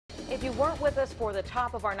If you weren't with us for the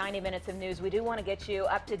top of our 90 minutes of news, we do want to get you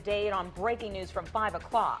up to date on breaking news from 5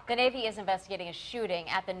 o'clock. The Navy is investigating a shooting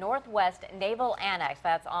at the Northwest Naval Annex.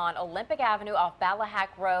 That's on Olympic Avenue off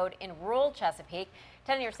Ballahack Road in rural Chesapeake.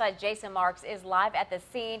 10 on your side, Jason Marks is live at the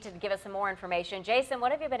scene to give us some more information. Jason,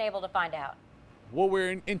 what have you been able to find out? Well,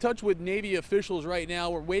 we're in touch with Navy officials right now.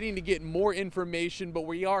 We're waiting to get more information, but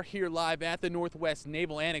we are here live at the Northwest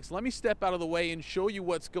Naval Annex. Let me step out of the way and show you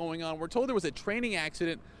what's going on. We're told there was a training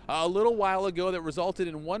accident a little while ago that resulted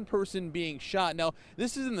in one person being shot. Now,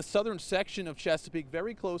 this is in the southern section of Chesapeake,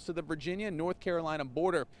 very close to the Virginia and North Carolina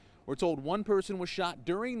border. We're told one person was shot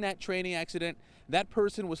during that training accident. That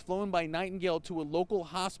person was flown by Nightingale to a local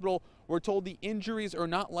hospital. We're told the injuries are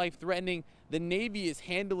not life-threatening. The Navy is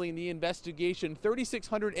handling the investigation.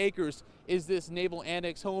 3,600 acres is this naval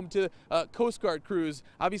annex, home to Coast Guard crews,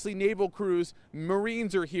 obviously naval crews.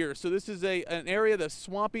 Marines are here. So this is an area, the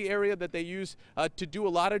swampy area that they use to do a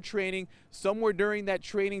lot of training. Somewhere during that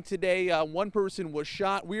training today, one person was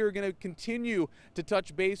shot. We are going to continue to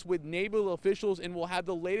touch base with naval officials, and we'll have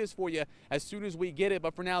the latest for you as soon as we get it.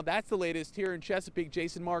 But for now, that's the latest here in Chesapeake.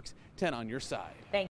 Jason Marks, 10 on your side. Thank you.